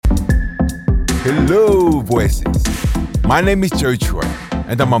Hello, voices. My name is Joe Troy,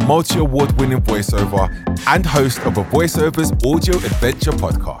 and I'm a multi-award-winning voiceover and host of a Voiceovers Audio Adventure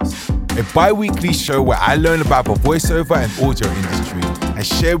podcast, a bi-weekly show where I learn about the voiceover and audio industry and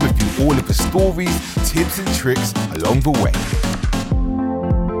share with you all of the stories, tips, and tricks along the way.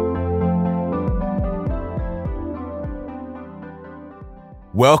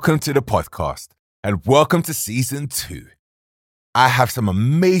 Welcome to the podcast, and welcome to Season 2. I have some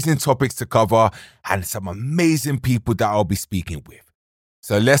amazing topics to cover and some amazing people that I'll be speaking with.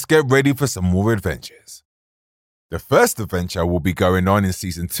 So let's get ready for some more adventures. The first adventure we'll be going on in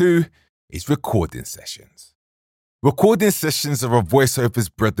Season 2 is recording sessions. Recording sessions are a voiceover's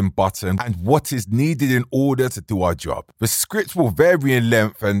bread and butter and what is needed in order to do our job. The script will vary in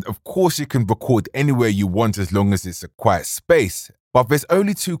length, and of course you can record anywhere you want as long as it's a quiet space. But there's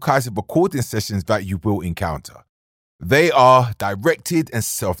only two kinds of recording sessions that you will encounter. They are directed and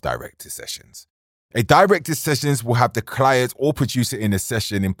self-directed sessions. A directed sessions will have the client or producer in a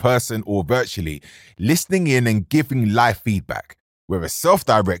session in person or virtually, listening in and giving live feedback, where a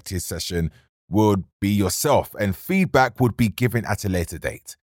self-directed session would be yourself and feedback would be given at a later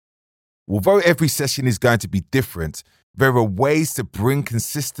date. Although every session is going to be different, there are ways to bring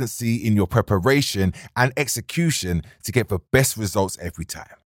consistency in your preparation and execution to get the best results every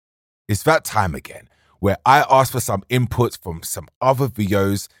time. It's that time again, where I ask for some input from some other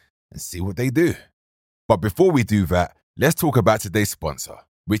VOs and see what they do. But before we do that, let's talk about today's sponsor,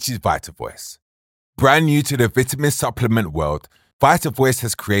 which is VitaVoice. Brand new to the vitamin supplement world, VitaVoice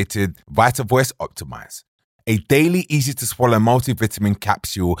has created VitaVoice Optimize, a daily easy-to-swallow multivitamin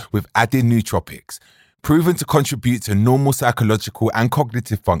capsule with added nootropics, proven to contribute to normal psychological and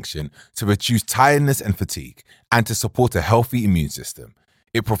cognitive function, to reduce tiredness and fatigue, and to support a healthy immune system.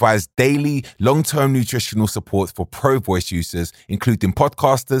 It provides daily, long-term nutritional support for pro voice users, including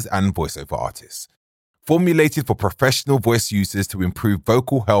podcasters and voiceover artists. Formulated for professional voice users to improve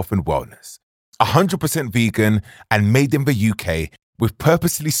vocal health and wellness. 100% vegan and made in the UK with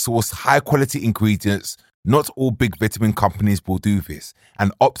purposely sourced high-quality ingredients. Not all big vitamin companies will do this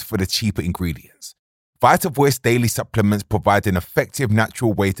and opt for the cheaper ingredients. VitaVoice daily supplements provide an effective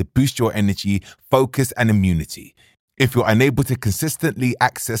natural way to boost your energy, focus, and immunity if you're unable to consistently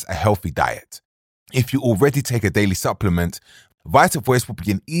access a healthy diet. If you already take a daily supplement, VitaVoice will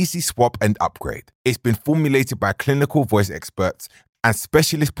be an easy swap and upgrade. It's been formulated by clinical voice experts and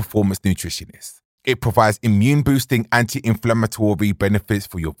specialist performance nutritionists. It provides immune-boosting anti-inflammatory benefits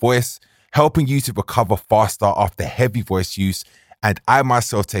for your voice, helping you to recover faster after heavy voice use, and I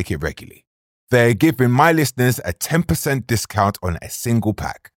myself take it regularly. They're giving my listeners a 10% discount on a single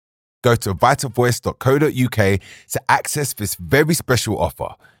pack. Go to vitavoice.co.uk to access this very special offer.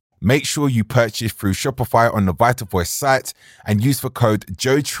 Make sure you purchase through Shopify on the VitaVoice site and use the code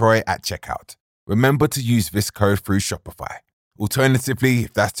JOETROY at checkout. Remember to use this code through Shopify. Alternatively,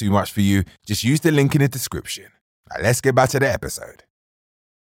 if that's too much for you, just use the link in the description. Now let's get back to the episode.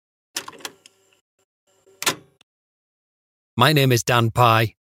 My name is Dan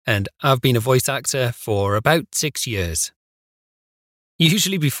Pye, and I've been a voice actor for about 6 years.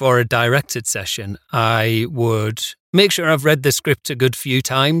 Usually before a directed session, I would make sure I've read the script a good few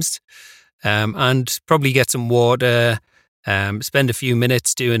times and probably get some water, spend a few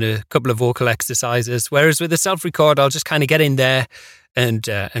minutes doing a couple of vocal exercises. Whereas with a self-record, I'll just kind of get in there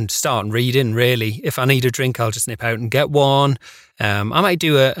and start reading, really. If I need a drink, I'll just nip out and get one. I might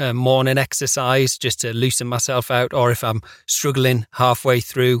do a morning exercise just to loosen myself out, or if I'm struggling halfway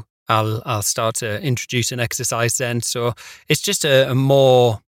through, I'll start to introduce an exercise then. So it's just a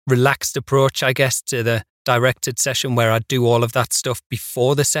more relaxed approach, I guess, to the directed session where I do all of that stuff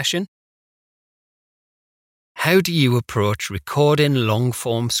before the session. How do you approach recording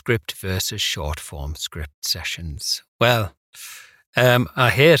long-form script versus short-form script sessions? Well, I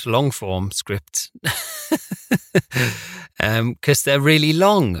hate long-form scripts because they're really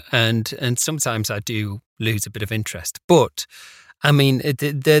long and sometimes I do lose a bit of interest. But I mean,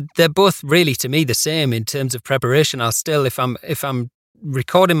 they're both really, to me, the same in terms of preparation. I'll still, if I'm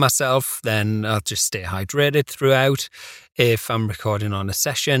recording myself, then I'll just stay hydrated throughout. If I'm recording on a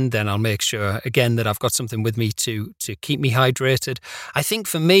session, then I'll make sure, again, that I've got something with me to keep me hydrated. I think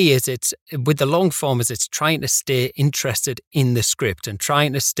for me, it's with the long form, it's trying to stay interested in the script and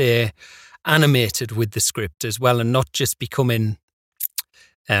trying to stay animated with the script as well, and not just becoming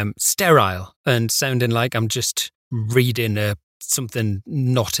sterile and sounding like I'm just reading something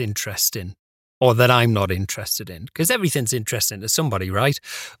not interesting or that I'm not interested in, because everything's interesting to somebody, right?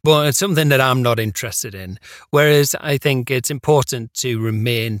 But it's something that I'm not interested in. Whereas I think it's important to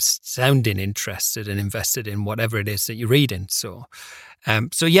remain sounding interested and invested in whatever it is that you're reading. So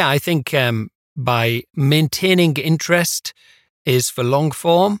yeah, I think by maintaining interest is for long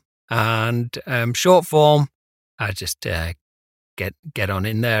form, and short form, I just get on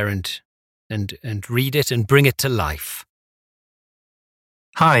in there and read it and bring it to life.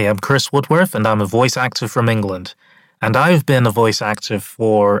 Hi, I'm Chris Woodworth, and I'm a voice actor from England. And I've been a voice actor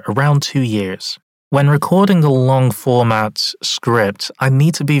for around 2 years. When recording a long format script, I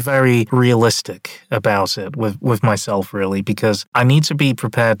need to be very realistic about it with myself, really, because I need to be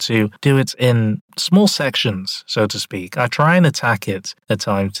prepared to do it in small sections, so to speak. I try and attack it at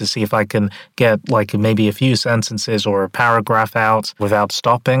times to see if I can get like maybe a few sentences or a paragraph out without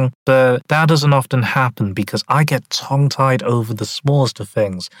stopping, but that doesn't often happen because I get tongue-tied over the smallest of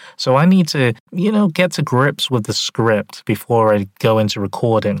things. So I need to, get to grips with the script before I go into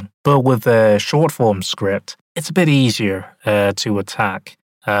recording. But with a short-form script, it's a bit easier to attack,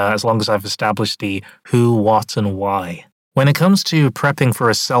 as long as I've established the who, what, and why. When it comes to prepping for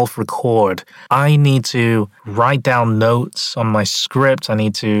a self-record, I need to write down notes on my script. I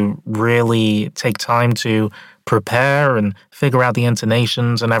need to really take time to prepare and figure out the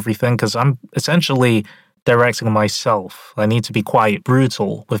intonations and everything, because I'm essentially directing myself. I need to be quite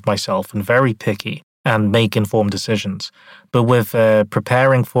brutal with myself and very picky and make informed decisions. But with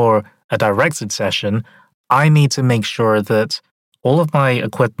preparing for a directed session, I need to make sure that all of my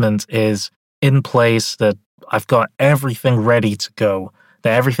equipment is in place, that I've got everything ready to go,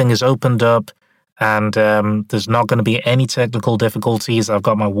 that everything is opened up, and there's not going to be any technical difficulties. I've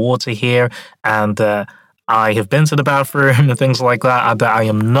got my water here, and I have been to the bathroom and things like that I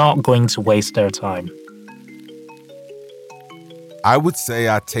am not going to waste their time. I would say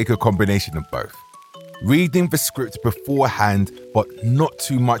I take a combination of both. Reading the script beforehand, but not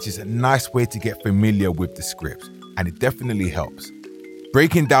too much, is a nice way to get familiar with the script, and it definitely helps.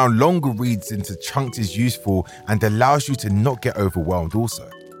 Breaking down longer reads into chunks is useful and allows you to not get overwhelmed also.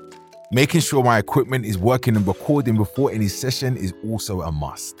 Making sure my equipment is working and recording before any session is also a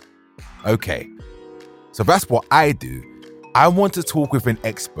must. Okay, so that's what I do. I want to talk with an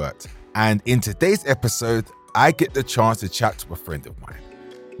expert, and in today's episode, I get the chance to chat to a friend of mine,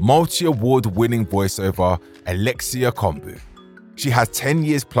 multi-award winning voiceover Alexia Kombu. She has 10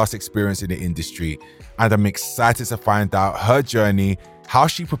 years plus experience in the industry, and I'm excited to find out her journey, how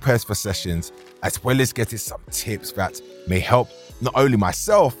she prepares for sessions, as well as getting some tips that may help not only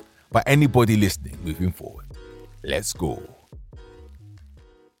myself, but anybody listening moving forward. Let's go.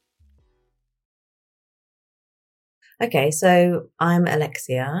 Okay, so I'm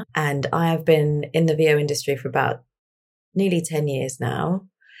Alexia, and I have been in the VO industry for about nearly 10 years now.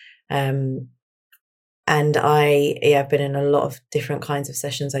 And I've been in a lot of different kinds of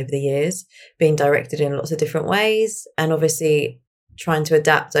sessions over the years, being directed in lots of different ways, and obviously trying to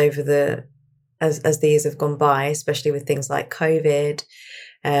adapt over as the years have gone by, especially with things like COVID,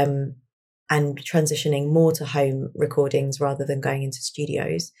 and transitioning more to home recordings rather than going into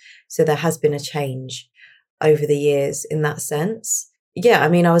studios. So there has been a change over the years in that sense. Yeah, I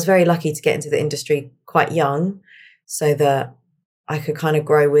mean, I was very lucky to get into the industry quite young so that I could kind of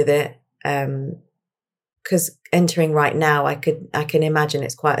grow with it. Because entering right now, I can imagine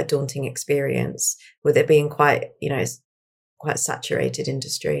it's quite a daunting experience with it being quite, it's quite a saturated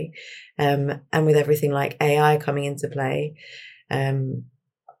industry. And with everything like AI coming into play,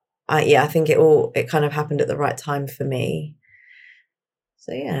 I think it kind of happened at the right time for me.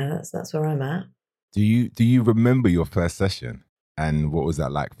 So yeah, that's where I'm at. Do you remember your first session, and what was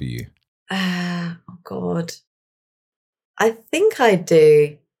that like for you? Oh God, I think I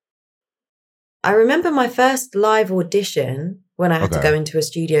do. I remember my first live audition when I had to go into a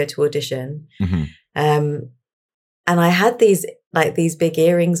studio to audition. Mm-hmm. And I had these big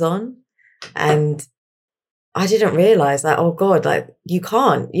earrings on, and I didn't realize oh God, you're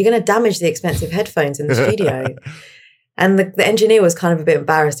going to damage the expensive headphones in the studio. And the engineer was kind of a bit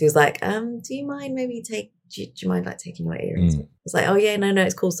embarrassed. He was like, do you mind maybe do you mind taking your earrings? I was like, oh yeah, no,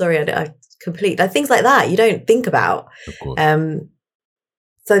 it's cool. Sorry. I things like that you don't think about. Of course.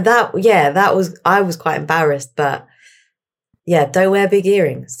 So I was quite embarrassed, but yeah, don't wear big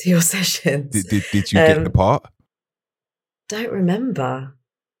earrings to your sessions. Did you get the part? I don't remember.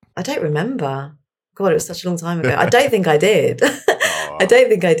 God, it was such a long time ago. I don't think I did. I don't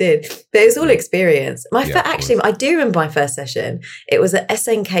think I did. But it was all experience. I do remember my first session. It was at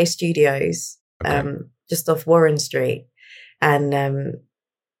SNK Studios, just off Warren Street. And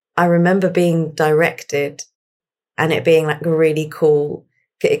I remember being directed and it being like a really cool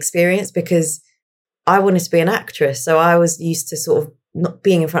experience because I wanted to be an actress. So I was used to sort of not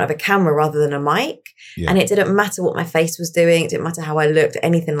being in front of a camera rather than a mic. Yeah. And it didn't matter what my face was doing. It didn't matter how I looked,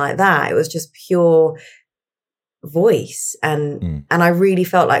 anything like that. It was just pure voice. And I really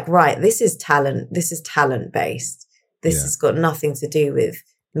felt like, right, this is talent based. This has got nothing to do with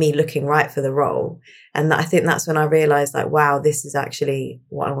me looking right for the role. And I think that's when I realized, like, wow, this is actually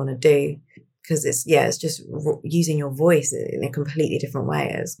what I want to do. Because it's just using your voice in a completely different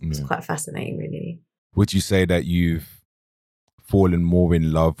way. It's quite fascinating, really. Would you say that you've fallen more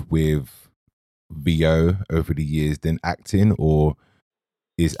in love with VO over the years than acting, or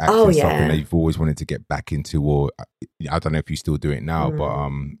is acting something that you've always wanted to get back into? Or I don't know if you still do it now, but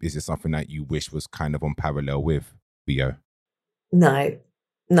is it something that you wish was kind of on parallel with VO? No,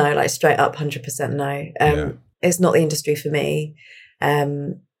 like straight up 100% no. It's not the industry for me.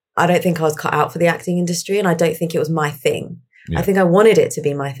 I don't think I was cut out for the acting industry, and I don't think it was my thing. I think I wanted it to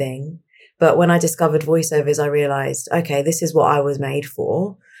be my thing. But when I discovered voiceovers, I realized, okay, this is what I was made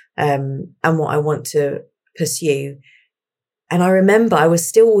for, and what I want to pursue. And I remember I was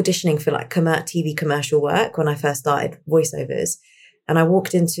still auditioning for like TV commercial work when I first started voiceovers. And I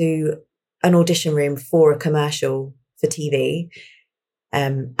walked into an audition room for a commercial for TV,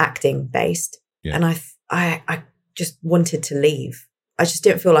 acting based. Yeah. And I just wanted to leave. I just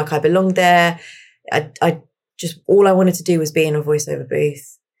didn't feel like I belonged there. All I wanted to do was be in a voiceover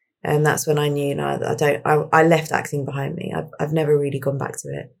booth. And that's when I knew, I left acting behind me. I've never really gone back to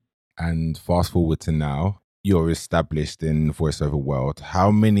it. And fast forward to now, you're established in the voiceover world. How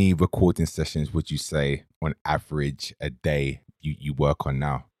many recording sessions would you say on average a day you work on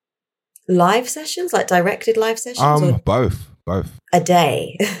now? Live sessions, like directed live sessions? Or both. A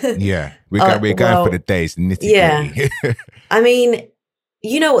day. Yeah, we're going for the days, nitty-gritty. Yeah. I mean,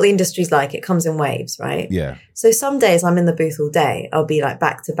 you know what the industry's like. It comes in waves, right? Yeah. So some days I'm in the booth all day. I'll be like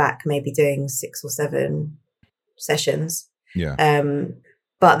back to back, maybe doing 6 or 7 sessions. Yeah.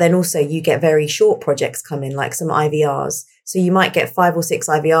 But then also you get very short projects come in, like some IVRs. So you might get 5 or 6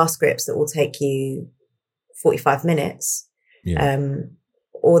 IVR scripts that will take you 45 minutes. Yeah.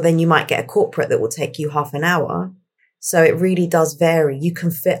 Or then you might get a corporate that will take you half an hour. So it really does vary. You can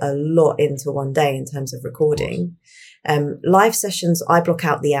fit a lot into one day in terms of recording. Live sessions, I block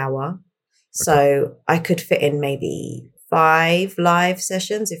out the hour. So I could fit in maybe 5 live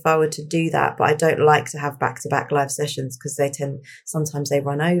sessions if I were to do that. But I don't like to have back-to-back live sessions because sometimes they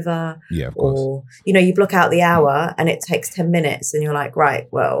run over. Yeah, of course. Or, you block out the hour and it takes 10 minutes and you're like, right,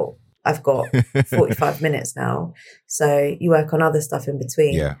 well, I've got 45 minutes now. So you work on other stuff in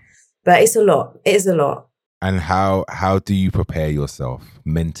between. Yeah. But it's a lot. It is a lot. And how do you prepare yourself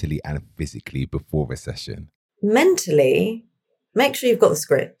mentally and physically before a session? Mentally, make sure you've got the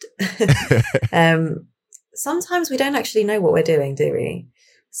script. Sometimes we don't actually know what we're doing, do we?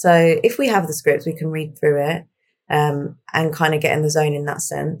 So if we have the script, we can read through it and kind of get in the zone in that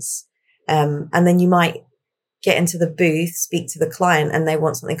sense. And then you might get into the booth, speak to the client, and they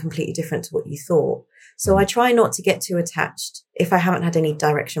want something completely different to what you thought. So I try not to get too attached if I haven't had any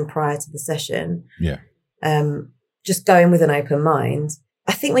direction prior to the session. Yeah. Just go in with an open mind.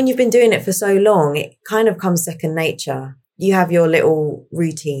 I think when you've been doing it for so long, it kind of comes second nature. You have your little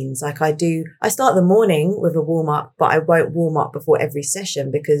routines. Like I start the morning with a warm up, but I won't warm up before every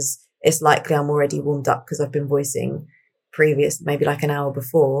session because it's likely I'm already warmed up because I've been voicing maybe like an hour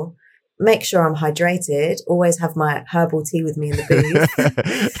before. Make sure I'm hydrated. Always have my herbal tea with me in the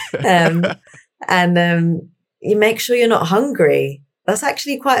booth. And you make sure you're not hungry. That's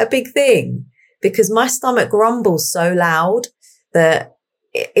actually quite a big thing because my stomach grumbles so loud that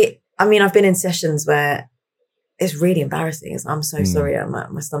I've been in sessions where it's really embarrassing. I'm so sorry.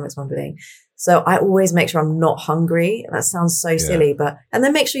 My stomach's rumbling. So I always make sure I'm not hungry. That sounds so silly, and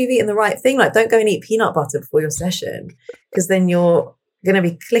then make sure you've eaten the right thing. Like don't go and eat peanut butter before your session because then you're going to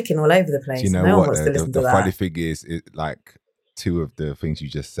be clicking all over the place. Do you know no what? One wants to listen to the that. funny thing is, like 2 of the things you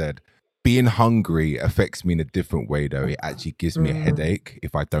just said. Being hungry affects me in a different way, though. It actually gives me a headache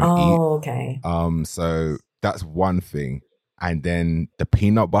if I don't eat. Oh, okay. So that's one thing. And then the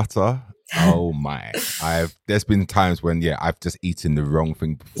peanut butter. Oh my! There's been times when I've just eaten the wrong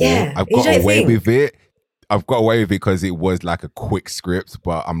thing before. Yeah, I've got away with it. I've got away with it because it was like a quick script.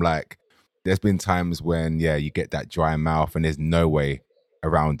 But I'm like, there's been times when you get that dry mouth and there's no way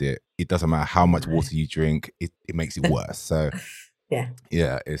around it. It doesn't matter how much water you drink. It makes it worse. So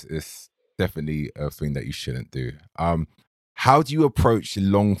it's definitely a thing that you shouldn't do. How do you approach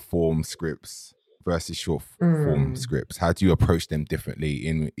long form scripts versus short form scripts? How do you approach them differently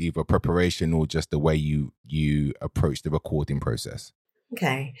in either preparation or just the way you approach the recording process?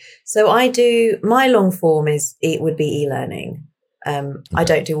 Okay. So my long form would be e-learning. I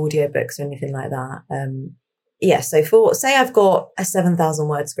don't do audiobooks or anything like that. So say I've got a 7,000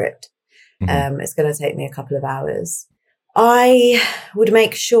 word script, it's going to take me a couple of hours. I would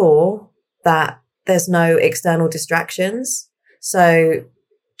make sure that there's no external distractions. So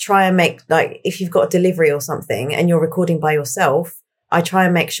try and make, like, if you've got a delivery or something and you're recording by yourself, I try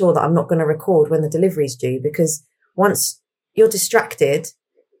and make sure that I'm not going to record when the delivery is due, because once you're distracted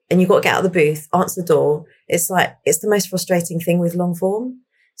and you've got to get out of the booth, answer the door, it's the most frustrating thing with long form.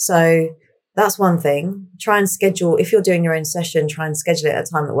 So that's one thing. Try and schedule, if you're doing your own session, try and schedule it at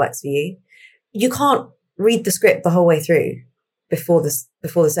a time that works for you. You can't read the script the whole way through before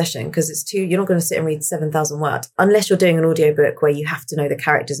the session, because you're not going to sit and read 7,000 words unless you're doing an audiobook where you have to know the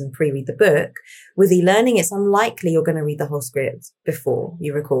characters and pre-read the book. With e-learning, it's unlikely you're going to read the whole script before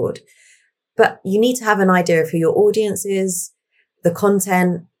you record. But you need to have an idea of who your audience is, the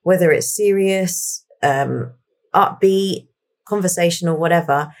content, whether it's serious, upbeat, conversational,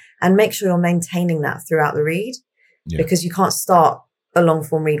 whatever, and make sure you're maintaining that throughout the read, because you can't start a long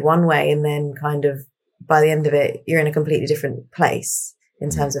form read one way and then kind of by the end of it, you're in a completely different place in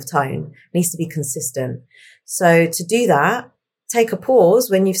terms of tone. It needs to be consistent. So to do that, take a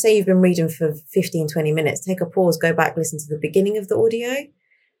pause. When you say you've been reading for 15, 20 minutes, take a pause, go back, listen to the beginning of the audio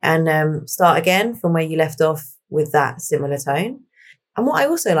and start again from where you left off with that similar tone. And what I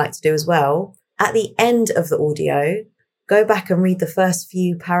also like to do as well, at the end of the audio, go back and read the first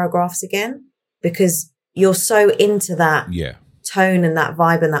few paragraphs again, because you're so into that tone and that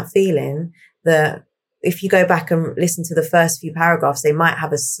vibe and that feeling that if you go back and listen to the first few paragraphs, they might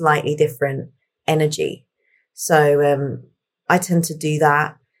have a slightly different energy. So I tend to do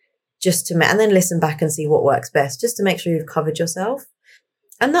that and then listen back and see what works best, just to make sure you've covered yourself.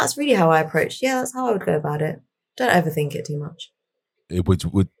 And that's really how I approach. Yeah, that's how I would go about it. Don't overthink it too much.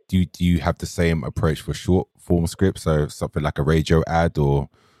 Do you have the same approach for short form scripts? So something like a radio ad or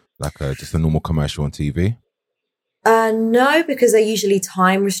like just a normal commercial on TV? No, because they're usually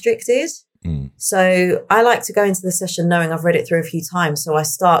time restricted. So I like to go into the session knowing I've read it through a few times. So I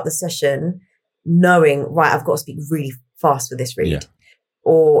start the session knowing, right, I've got to speak really fast for this read,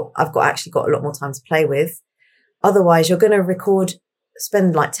 or I've actually got a lot more time to play with. Otherwise, you're going to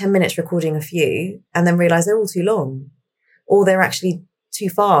spend like 10 minutes recording a few and then realize they're all too long, or they're actually too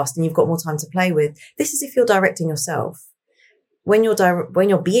fast and you've got more time to play with. This is if you're directing yourself. When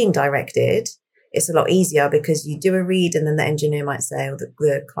you're being directed, it's a lot easier because you do a read and then the engineer might say, or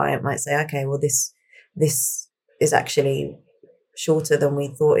the client might say, okay, well, this is actually shorter than we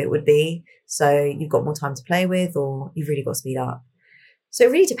thought it would be. So you've got more time to play with, or you've really got to speed up. So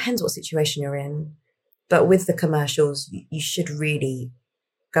it really depends what situation you're in. But with the commercials, you should really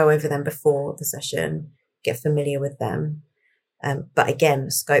go over them before the session, get familiar with them. But again,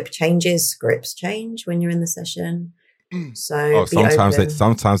 scope changes, scripts change when you're in the session. So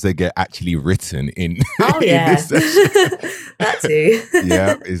sometimes they get actually written in. Oh yeah, in this that too.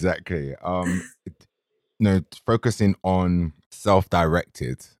 Yeah, exactly. Focusing on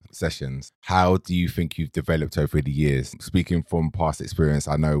self-directed sessions, how do you think you've developed over the years? Speaking from past experience,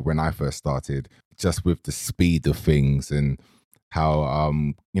 I know when I first started, just with the speed of things and how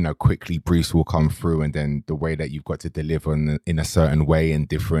quickly briefs will come through, and then the way that you've got to deliver in a certain way and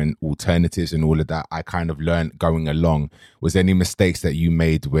different alternatives and all of that, I kind of learned going along. Was there any mistakes that you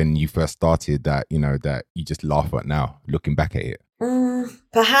made when you first started that that you just laugh at now, looking back at it?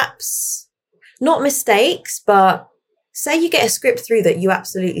 Perhaps not mistakes, but say you get a script through that you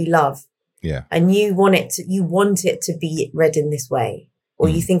absolutely love, and you want it to be read in this way, or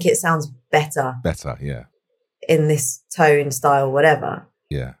you think it sounds better, in this tone, style, whatever.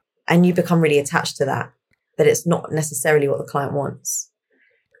 Yeah. And you become really attached to that it's not necessarily what the client wants.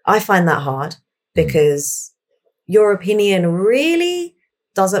 I find that hard because your opinion really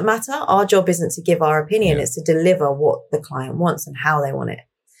doesn't matter. Our job isn't to give our opinion. It's to deliver what the client wants and how they want it.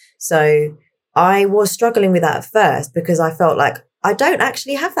 So I was struggling with that at first because I felt like I don't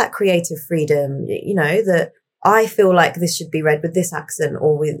actually have that creative freedom, that I feel like this should be read with this accent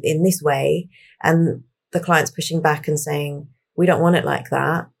or in this way. And the client's pushing back and saying, we don't want it like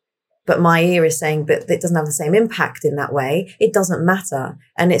that. But my ear is saying, but it doesn't have the same impact in that way. It doesn't matter.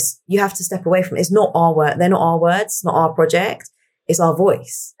 And you have to step away from it. It's not our word. They're not our words. It's not our project. It's our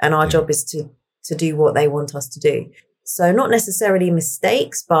voice. And our job is to do what they want us to do. So not necessarily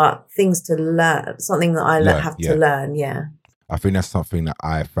mistakes, but things to learn, something that I have to learn. Yeah. I think that's something that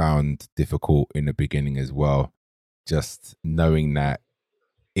I found difficult in the beginning as well. Just knowing that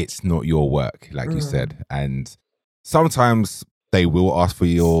it's not your work, like you said. And sometimes they will ask for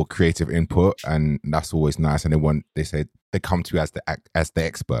your creative input, and that's always nice. And they come to you as the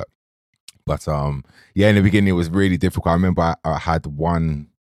expert. But in the beginning it was really difficult. I remember I had one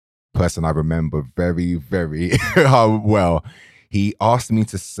person I remember very, very well. He asked me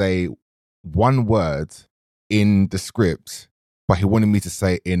to say one word in the script, but he wanted me to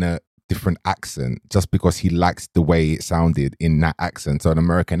say it in a different accent just because he likes the way it sounded in that accent, so an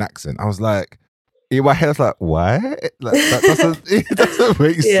American accent. I was like, in my head, I was like, what? Like, that doesn't, it doesn't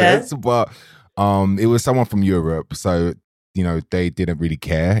make sense. But it was someone from Europe, so they didn't really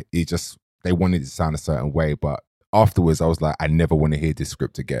care. They wanted it to sound a certain way. But afterwards, I was like, I never want to hear this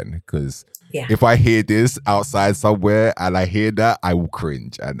script again, because if I hear this outside somewhere and I hear that, I will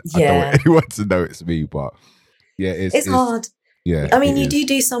cringe, and I don't want anyone to know it's me. But yeah, it's hard. Yeah, I mean, you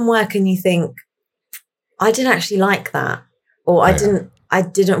do some work and you think, I didn't actually like that, or I didn't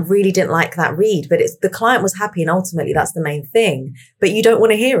like that read, but the client was happy, and ultimately that's the main thing. But you don't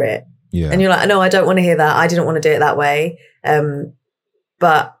want to hear it. Yeah. And you're like, no, I don't want to hear that. I didn't want to do it that way.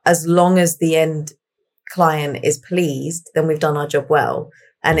 But as long as the end client is pleased, then we've done our job well.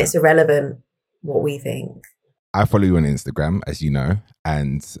 And it's irrelevant what we think. I follow you on Instagram, as you know,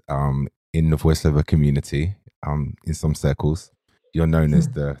 and in the voiceover community, in some circles, you're known as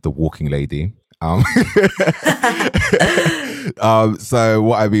the walking lady. So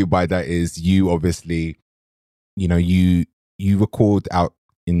what I mean by that is, you obviously, you record out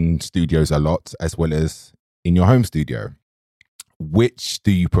in studios a lot, as well as in your home studio. Which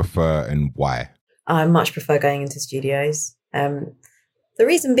do you prefer and why? I much prefer going into studios. The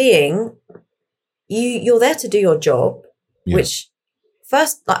reason being, you're there to do your job, which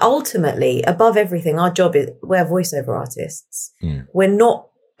first, ultimately, above everything, our job is, we're voiceover artists. We're not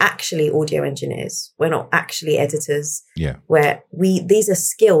actually audio engineers. We're not actually editors. These are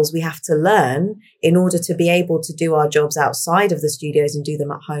skills we have to learn in order to be able to do our jobs outside of the studios and do them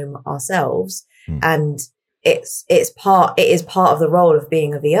at home ourselves. And it is part of the role of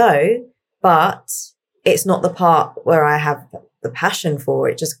being a VO, but it's not the part where I have the passion for.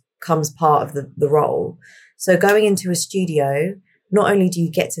 It just comes part of the role. So going into a studio, not only do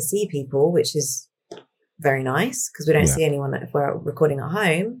you get to see people, which is very nice because we don't see anyone if we're recording at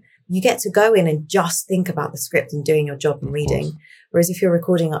home, you get to go in and just think about the script and doing your job and reading. Whereas if you're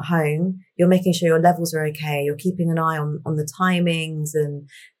recording at home, you're making sure your levels are okay. You're keeping an eye on the timings, and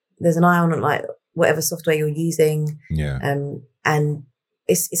there's an eye on like whatever software you're using. And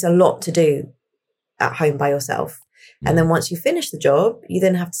it's a lot to do at home by yourself. And then once you finish the job, you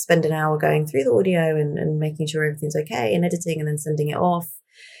then have to spend an hour going through the audio and making sure everything's okay and editing and then sending it off.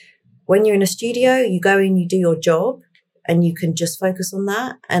 When you're in a studio, you go in, you do your job, and you can just focus on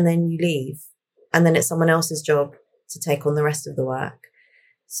that, and then you leave. And then it's someone else's job to take on the rest of the work.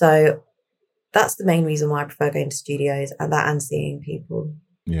 So that's the main reason why I prefer going to studios, and seeing people.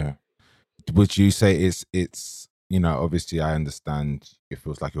 Yeah. Would you say it's obviously I understand it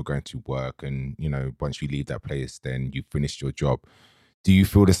feels like you're going to work, and, once you leave that place, then you've finished your job. Do you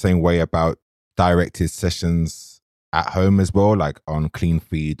feel the same way about directed sessions at home as well, like on Clean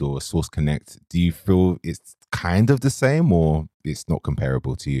Feed or Source Connect? Do you feel it's kind of the same, or it's not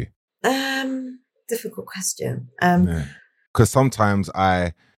comparable to you? Difficult question. Because sometimes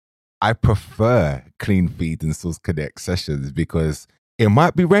I prefer Clean Feed and Source Connect sessions because it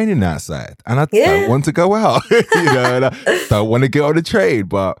might be raining outside and I don't want to go out, and I don't want to get on the train.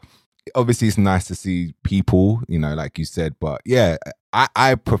 But obviously it's nice to see people, like you said. But yeah,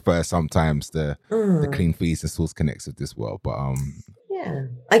 I prefer sometimes the Clean Feeds and Source Connects of this world. But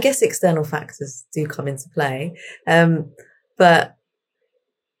I guess external factors do come into play. But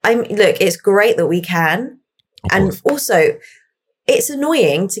look, it's great that we can. And also, it's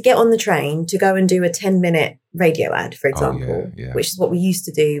annoying to get on the train to go and do a 10-minute radio ad, for example, which is what we used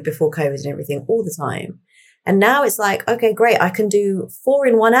to do before COVID and everything all the time. And now it's like, okay, great, I can do 4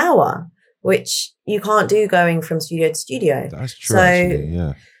 in 1 hour, which you can't do going from studio to studio. That's true, actually,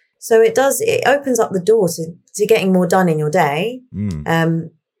 yeah. So it opens up the door to getting more done in your day.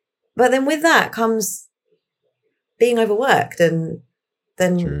 But then with that comes being overworked, and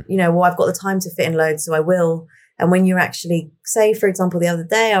then, I've got the time to fit in loads, so I will. And when you're actually, say, for example, the other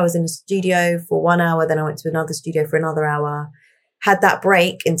day, I was in a studio for 1 hour, then I went to another studio for another hour, had that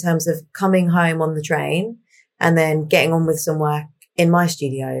break in terms of coming home on the train and then getting on with some work in my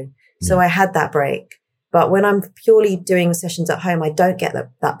studio. So I had that break. But when I'm purely doing sessions at home, I don't get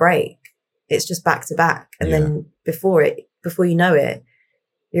that break. It's just back to back. And then before you know it,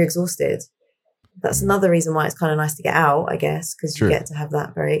 you're exhausted. That's another reason why it's kind of nice to get out, I guess, because you get to have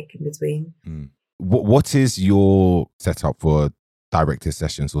that break in between. What is your setup for directed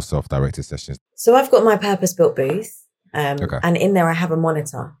sessions or self-directed sessions? So I've got my purpose-built booth, and in there I have a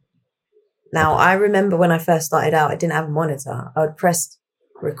monitor. Now, I remember when I first started out, I didn't have a monitor. I would press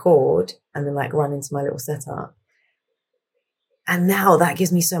record and then run into my little setup. And now that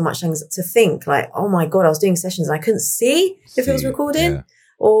gives me so much anxiety to think oh my God, I was doing sessions and I couldn't see if it was recording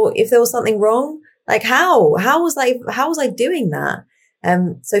or if there was something wrong. How was I doing that?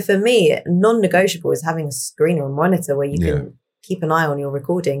 So for me, non-negotiable is having a screen or a monitor where you can keep an eye on your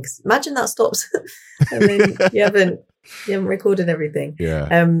recording. 'Cause imagine that stops and then you haven't recorded everything.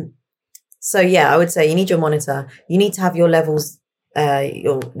 So I would say you need your monitor. You need to have your levels,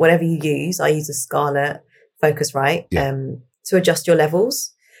 your whatever you use. I use a Scarlett Focusrite to adjust your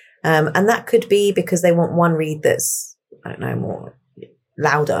levels. And that could be because they want one reed that's, I don't know, more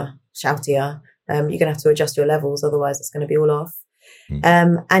louder, shoutier. You're going to have to adjust your levels. Otherwise it's going to be all off.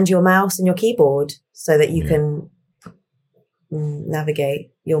 And your mouse and your keyboard so that you can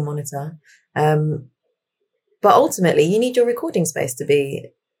navigate your monitor. But ultimately you need your recording space to be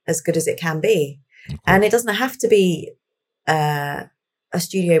as good as it can be. And it doesn't have to be a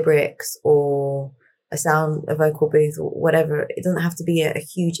Studio Bricks or a vocal booth or whatever. It doesn't have to be a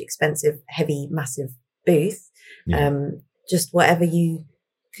huge, expensive, heavy, massive booth. Just whatever you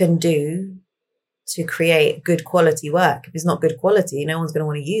can do to create good quality work. If it's not good quality, no one's going to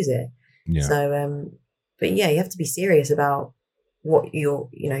want to use it. So, but you have to be serious about what your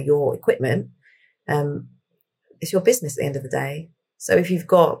equipment. It's your business at the end of the day. So if you've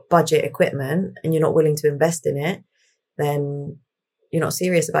got budget equipment and you're not willing to invest in it, then you're not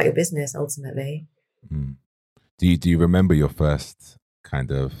serious about your business ultimately. Do you remember your first kind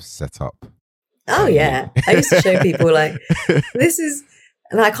of setup? Oh yeah. I used to show people like, this is,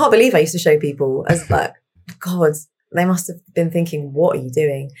 and I can't believe I used to show people as like, God, they must have been thinking, what are you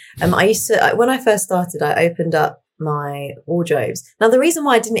doing? I used to, when I first started, I opened up my wardrobes. Now, the reason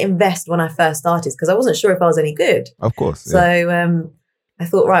why I didn't invest when I first started is because I wasn't sure if I was any good. Of course. So I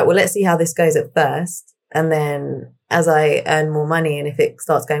thought, right, well, let's see how this goes at first. And then as I earn more money and if it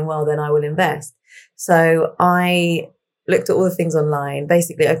starts going well, then I will invest. So I looked at all the things online,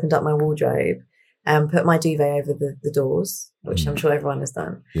 basically opened up my wardrobe and put my duvet over the doors, which I'm sure everyone has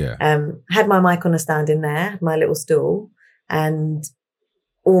done. Had my mic on a stand in there, my little stool, and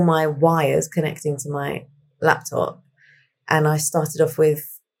all my wires connecting to my laptop. And I started off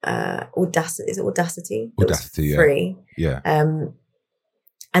with Audacity. Is it Audacity? Audacity, free.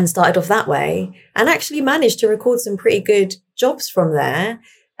 And started off that way and actually managed to record some pretty good jobs from there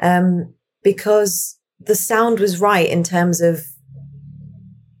because the sound was right in terms of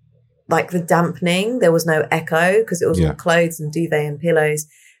like the dampening. There was no echo because it was all clothes and duvet and pillows.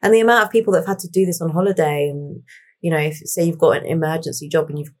 And the amount of people that have had to do this on holiday and, if say you've got an emergency job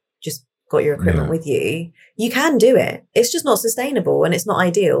and you've just got your equipment with you, you can do it. It's just not sustainable and it's not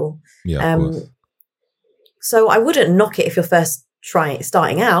ideal. So I wouldn't knock it if you're first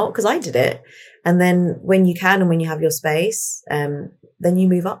starting out, because I did it. And then when you can and when you have your space, then you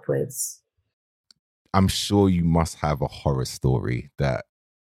move upwards. I'm sure you must have a horror story that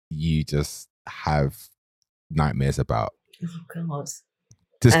you just have nightmares about. Oh God.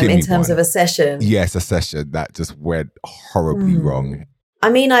 Just give me in terms one. of a session. Yes, a session that just went horribly wrong. I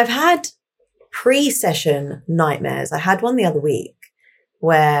mean, I've had pre-session nightmares. I had one the other week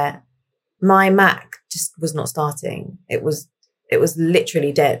where my Mac just was not starting. It was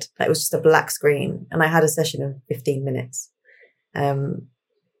literally dead. Like, it was just a black screen. And I had a session of 15 minutes. And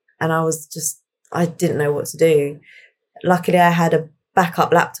I didn't know what to do. Luckily, I had a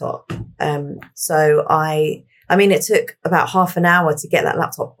backup laptop. So it took about half an hour to get that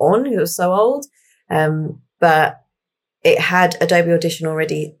laptop on. It was so old. But it had Adobe Audition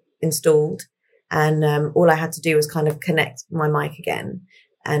already installed. And all I had to do was kind of connect my mic again.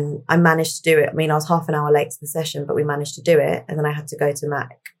 And I managed to do it. I mean, I was half an hour late to the session, but we managed to do it. And then I had to go to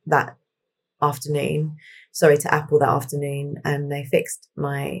Apple that afternoon, and they fixed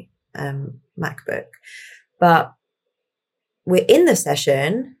my MacBook. But we're in the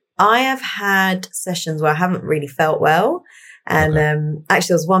session. I have had sessions where I haven't really felt well. And actually,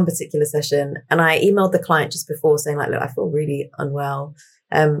 there was one particular session, and I emailed the client just before saying, like, look, I feel really unwell.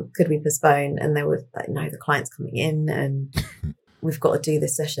 Could we postpone? And they were like, no, the client's coming in and we've got to do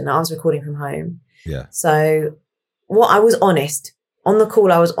this session. I was recording from home. So I was honest. On the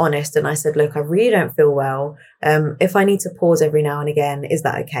call, I was honest. And I said, look, I really don't feel well. If I need to pause every now and again, is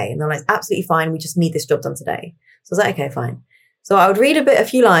that okay? And they're like, absolutely fine. We just need this job done today. So I was like, okay, fine. So I would read a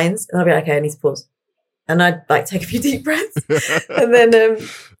few lines and I'd be like, okay, I need to pause. And I'd like take a few deep breaths. And then,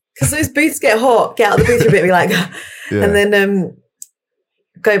 because those booths get hot, get out of the booth for a bit and be like, and then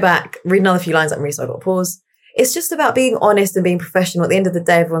go back, read another few lines. I'm really sorry, I've got to pause. It's just about being honest and being professional. At the end of the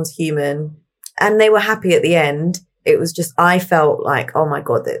day, everyone's human. And they were happy at the end. It was just, I felt like, oh my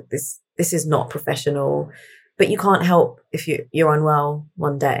God, this is not professional. But you can't help if you're unwell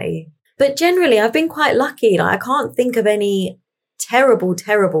one day. But generally, I've been quite lucky. Like, I can't think of any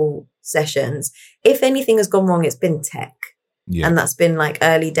terrible sessions. If anything has gone wrong, it's been tech. And that's been like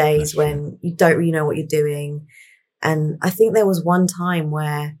early days when you don't really know what you're doing. And I think there was one time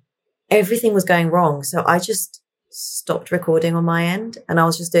where everything was going wrong. So I just stopped recording on my end and I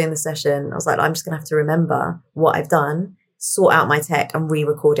was just doing the session. I was like, I'm just going to have to remember what I've done, sort out my tech and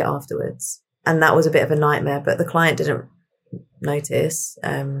re-record it afterwards. And that was a bit of a nightmare, but the client didn't notice.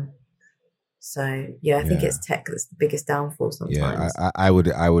 So yeah, I think it's tech that's the biggest downfall sometimes. Yeah, I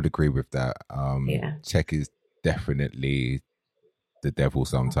would agree with that. Tech is definitely the devil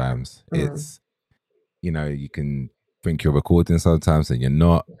sometimes. It's, you know, you can think you're recording sometimes and you're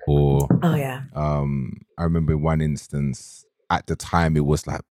not, or I remember in one instance at the time it was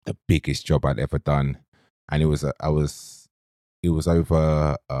like the biggest job I'd ever done, and it was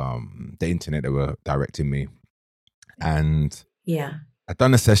over the internet. They were directing me, and I'd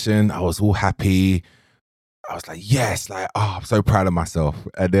done a session. I was all happy. I was like, yes, like, oh, I'm so proud of myself.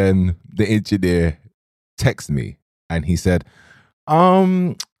 And then the engineer texted me and he said,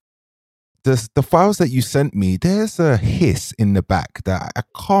 the files that you sent me, there's a hiss in the back that I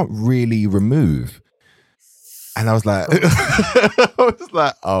can't really remove. And I was like,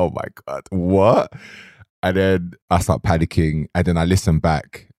 oh my God, what? And then I start panicking, and then I listen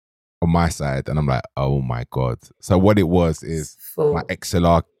back on my side and I'm like, oh my God. So what it was is my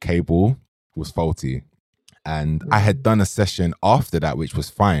XLR cable was faulty. And I had done a session after that, which was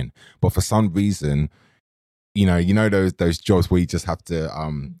fine. But for some reason, you know those jobs where you just have to,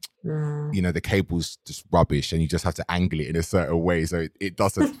 the cable's just rubbish and you just have to angle it in a certain way so it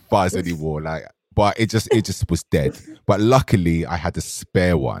doesn't fuzz anymore. But it just was dead. But luckily I had a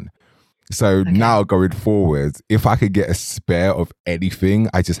spare one. So now going forward, if I could get a spare of anything,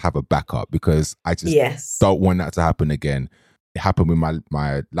 I just have a backup, because I just don't want that to happen again. It happened with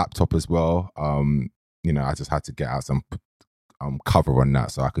my laptop as well. I just had to get out some cover on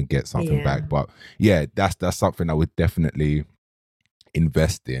that so I can get something back. But yeah, that's something I would definitely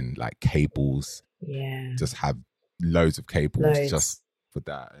invest in, like cables. Yeah. Just have loads of cables just for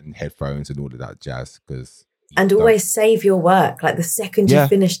that, and headphones and all of that jazz, because... And always save your work. Like the second you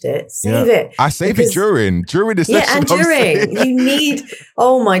finished it, save it. I save it during the session. Yeah, and during. You need,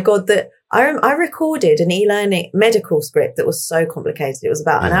 oh my God, I recorded an e-learning medical script that was so complicated. It was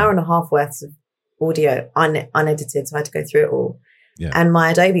about an hour and a half worth of audio unedited. So I had to go through it all. Yeah. And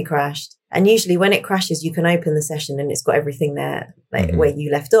my Adobe crashed. And usually when it crashes, you can open the session and it's got everything there, like where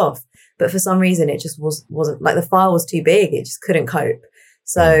you left off. But for some reason, it just wasn't, like the file was too big. It just couldn't cope.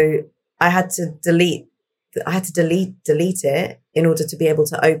 So I had to delete it in order to be able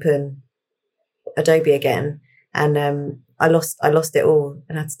to open Adobe again. And I lost it all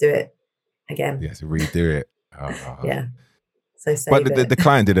and had to do it again. Yeah, to redo it. Yeah. So but the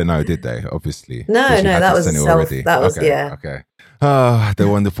client didn't know, did they? Obviously. No, that was already. That was Okay. The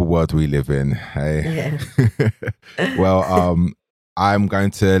wonderful world we live in. Hey. Yeah. Well, I'm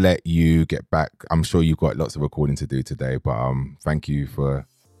going to let you get back. I'm sure you've got lots of recording to do today, but thank you for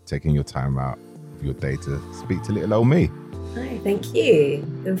taking your time out of your day to speak to little old me. Hi, thank you.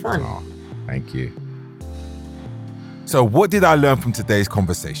 It's been fun. Oh, thank you. So what did I learn from today's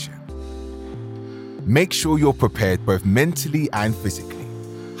conversation? Make sure you're prepared both mentally and physically.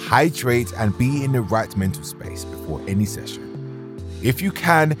 Hydrate and be in the right mental space before any session. If you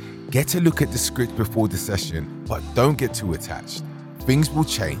can, get a look at the script before the session, but don't get too attached. Things will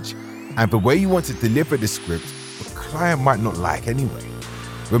change, and the way you want to deliver the script, the client might not like anyway.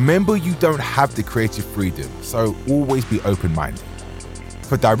 Remember, you don't have the creative freedom, so always be open-minded.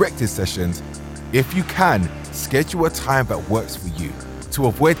 For directed sessions, if you can, schedule a time that works for you to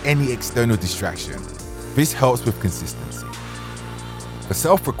avoid any external distraction. This helps with consistency. For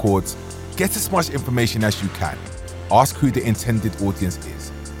self-records, get as much information as you can. Ask who the intended audience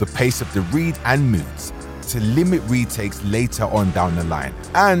is, the pace of the read and moods, to limit retakes later on down the line,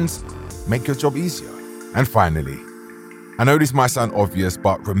 and make your job easier. And finally, I know this might sound obvious,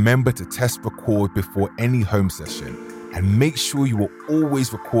 but remember to test record before any home session, and make sure you are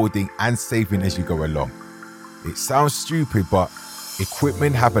always recording and saving as you go along. It sounds stupid, but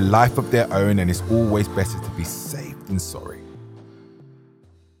equipment have a life of their own, and it's always better to be safe than sorry.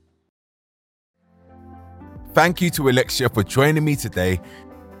 Thank you to Alexia for joining me today,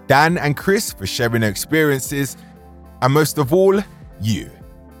 Dan and Chris for sharing their experiences, and most of all, you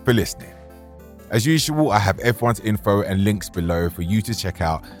for listening. As usual, I have everyone's info and links below for you to check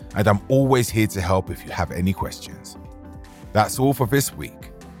out, and I'm always here to help if you have any questions. That's all for this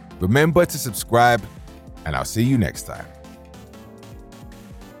week. Remember to subscribe, and I'll see you next time.